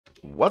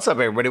What's up,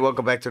 everybody?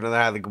 Welcome back to another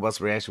highly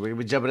combustible reaction. We're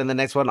gonna be jumping in the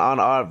next one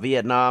on our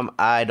Vietnam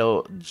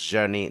Idol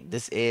journey.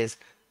 This is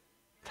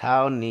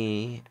Thảo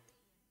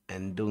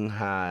and Dũng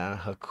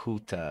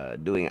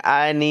Hakoota doing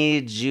 "I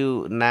Need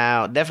You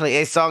Now." Definitely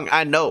a song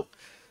I know,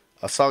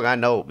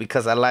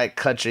 because I like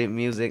country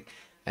music,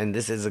 and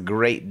this is a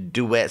great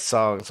duet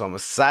song. So I'm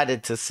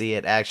excited to see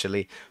it.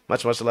 Actually,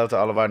 much love to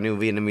all of our new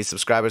Vietnamese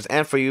subscribers,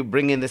 and for you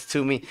bringing this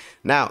to me.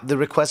 Now, the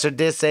requester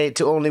did say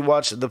to only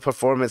watch the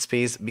performance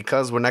piece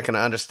because we're not going to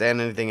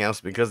understand anything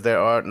else because there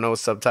are no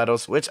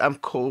subtitles, which I'm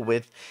cool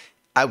with.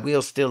 I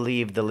will still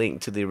leave the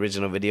link to the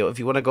original video if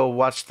you want to go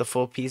watch the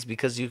full piece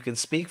because you can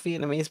speak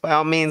Vietnamese. By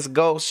all means,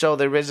 go show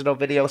the original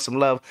video some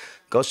love.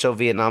 Go show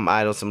Vietnam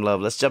Idol some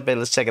love. Let's jump in.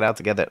 Let's check it out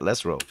together.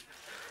 Let's roll.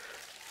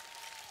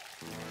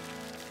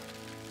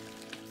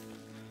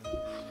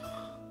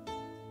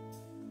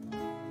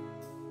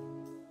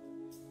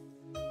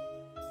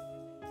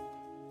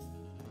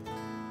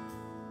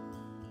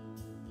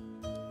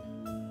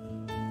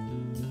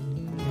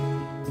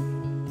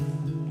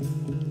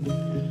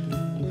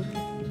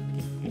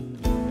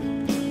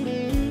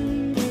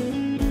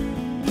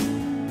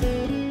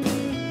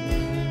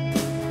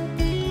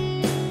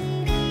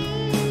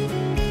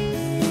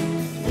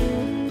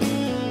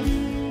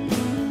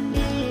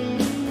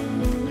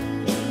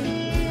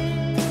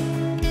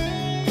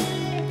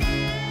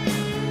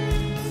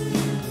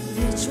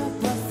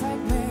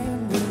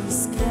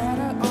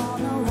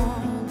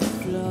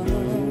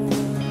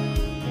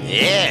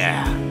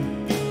 Yeah.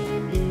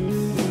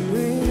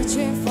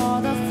 Reaching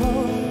for the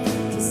phone,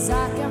 'cause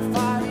I can't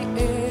find it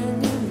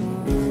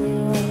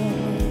anymore.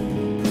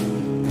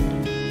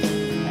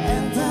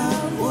 And I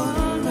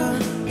wonder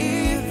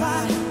if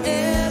I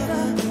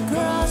ever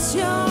cross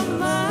your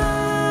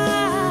mind.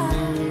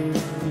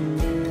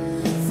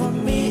 For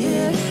me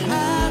it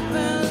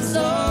happens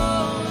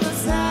all the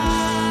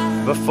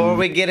time. Before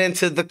we get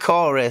into the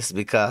chorus,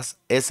 because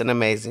it's an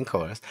amazing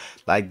chorus,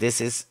 like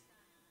this is,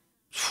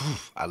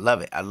 I love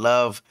it. I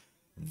love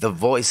the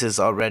voices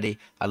already.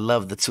 I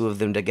love the two of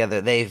them together.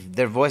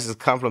 Their voices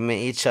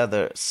complement each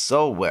other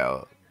so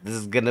well. This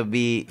is gonna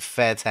be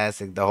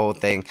fantastic. The whole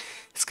thing.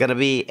 It's gonna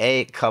be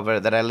a cover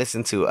that I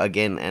listen to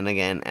again and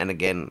again and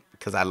again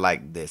because I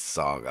like this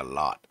song a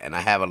lot, and I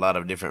have a lot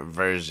of different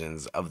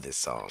versions of this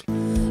song.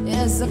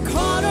 It's a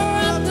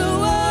corner of the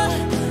world.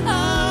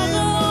 I'm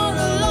all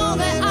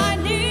alone and I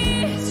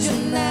need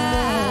you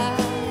now.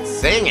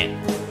 Sing it.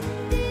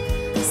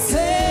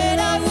 Said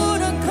I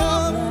wouldn't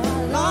come,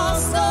 I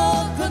lost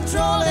all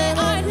control and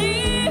I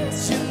need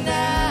you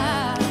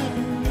now.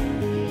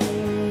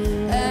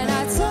 And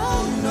I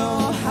don't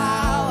know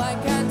how I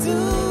can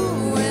do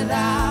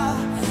without.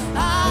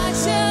 I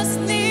just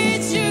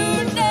need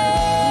you now.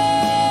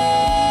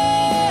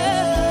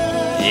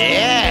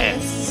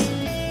 Yes.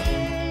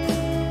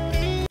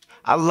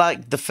 I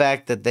like the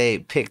fact that they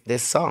picked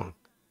this song.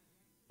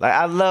 Like,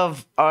 I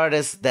love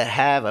artists that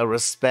have a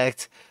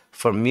respect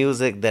for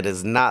music that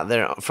is not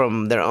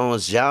from their own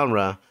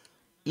genre,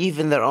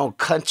 even their own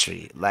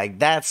country. Like,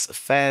 that's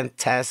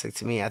fantastic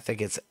to me. I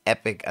think it's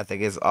epic. I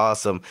think it's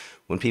awesome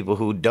when people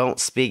who don't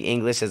speak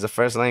English as a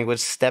first language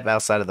step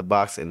outside of the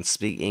box and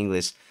speak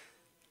English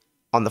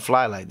on the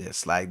fly like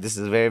this. Like, this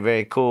is very,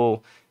 very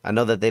cool. I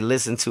know that they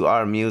listen to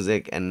our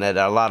music and that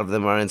a lot of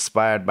them are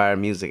inspired by our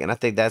music, and I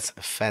think that's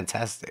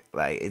fantastic.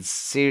 Like, it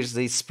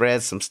seriously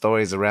spreads some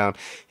stories around.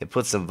 It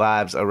puts some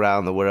vibes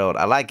around the world.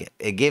 I like it.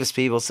 It gives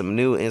people some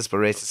new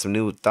inspiration, some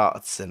new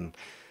thoughts and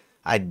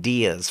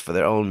ideas for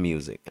their own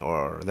music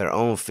or their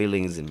own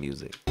feelings in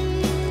music.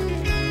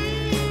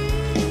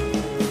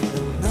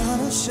 Not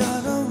a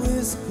shadow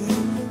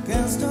whispering,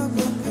 can't stop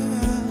looking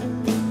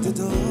at the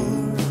door.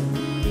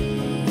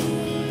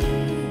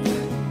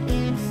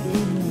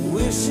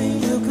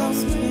 Wishing you come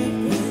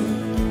sleeping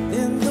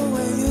in the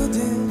way you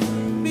did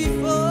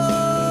before.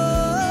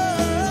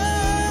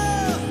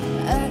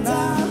 And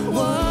I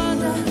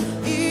wonder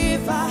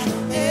if I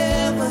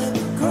ever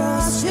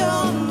cross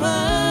your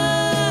mind.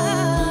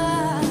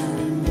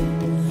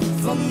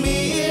 For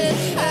me it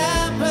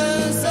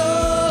happens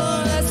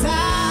all the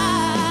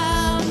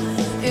time.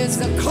 It's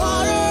the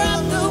corner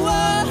of the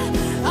world.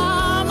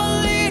 I'm a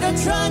little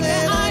drunk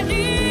and I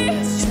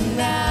need you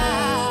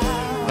now.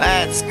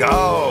 Let's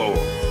go.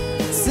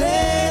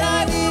 Said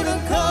I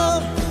wouldn't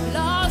come,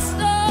 lost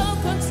all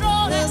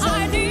control and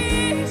I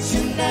need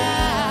you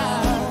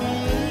now.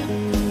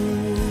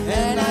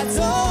 And I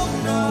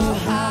don't know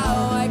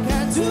how I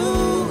can do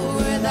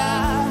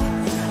without.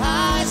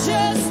 I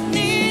just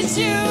need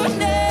you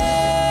now.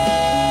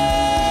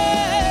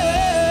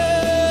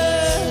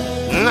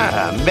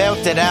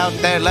 Melt it out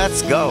there.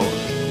 Let's go.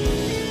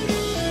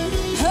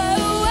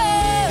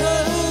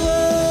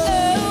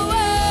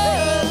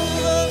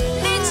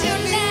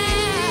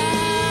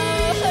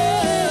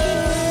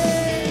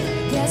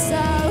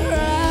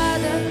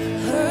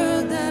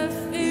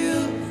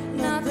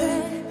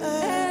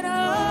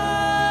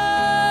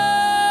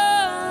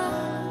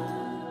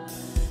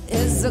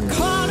 It's a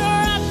corner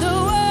of the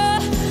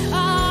world.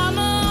 I'm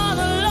all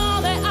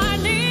alone and I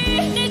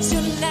need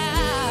you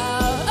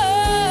now.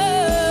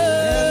 Oh.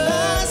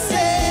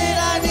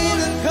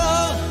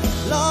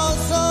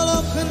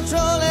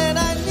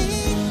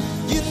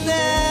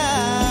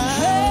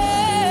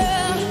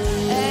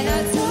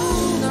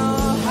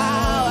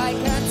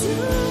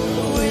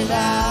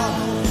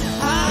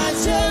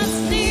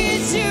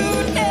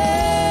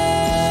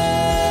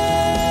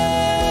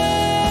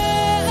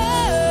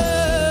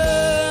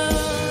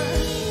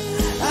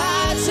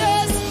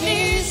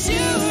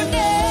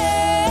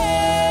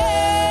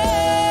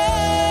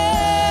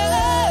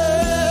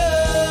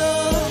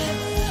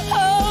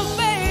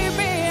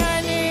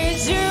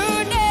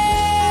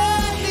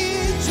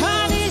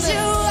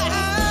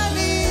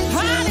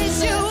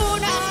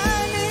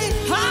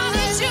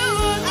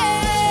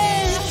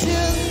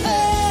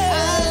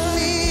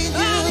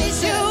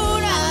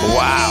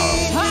 Wow.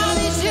 I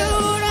need you.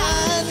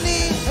 I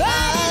need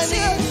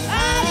you. I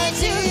need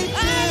you.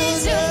 I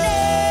need you.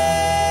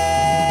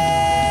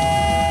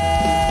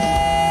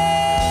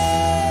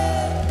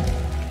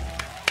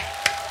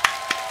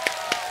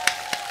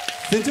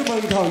 Xin chúc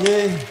mừng Thảo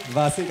Nhi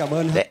và xin cảm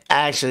ơn. They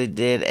actually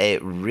did a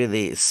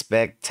really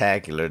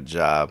spectacular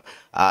job.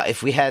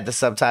 If we had the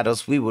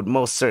subtitles, we would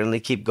most certainly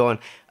keep going.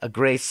 A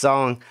great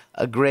song,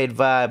 a great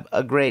vibe,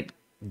 a great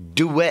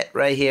duet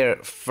right here.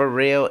 For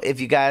real.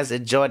 If you guys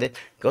enjoyed it,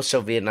 go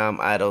show Vietnam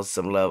Idols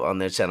some love on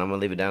their channel. I'm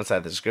going to leave it down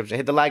inside the description.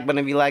 Hit the like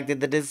button if you liked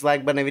it, the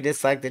dislike button if you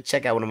disliked it.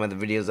 Check out one of my other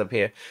videos up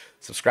here.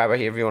 Subscribe right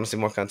here if you want to see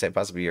more content,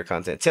 possibly your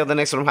content. Till the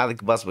next one, I'm highly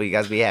combustible. You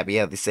guys be happy,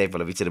 healthy, safe. I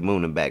love you to the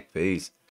moon and back. Peace.